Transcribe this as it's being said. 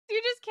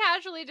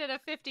casually did a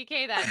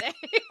 50K that day.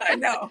 I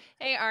know.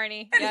 Hey,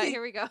 Arnie. And Yeah,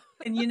 here we go.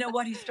 And you know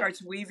what? He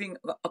starts weaving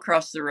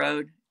across the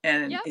road,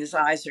 and Yep. his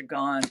eyes are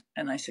gone.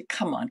 And I said,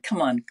 come on,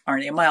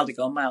 Arnie, a mile to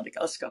go.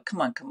 Let's go.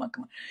 Come on.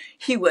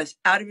 He was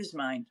out of his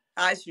mind.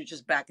 Eyes were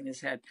just back in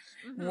his head.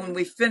 Mm-hmm. When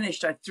we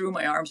finished, I threw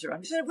my arms around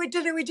him. I said, we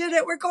did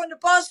it. We're going to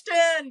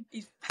Boston.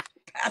 He's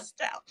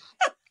passed out.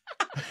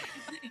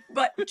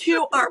 But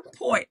to our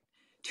point,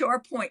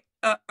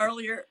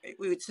 earlier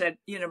we had said,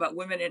 about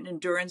women and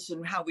endurance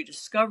and how we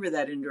discover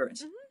that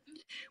endurance.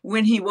 Mm-hmm.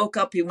 When he woke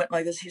up, he went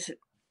like this.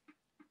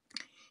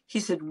 He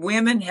said,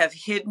 women have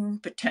hidden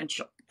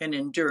potential in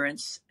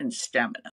endurance and stamina.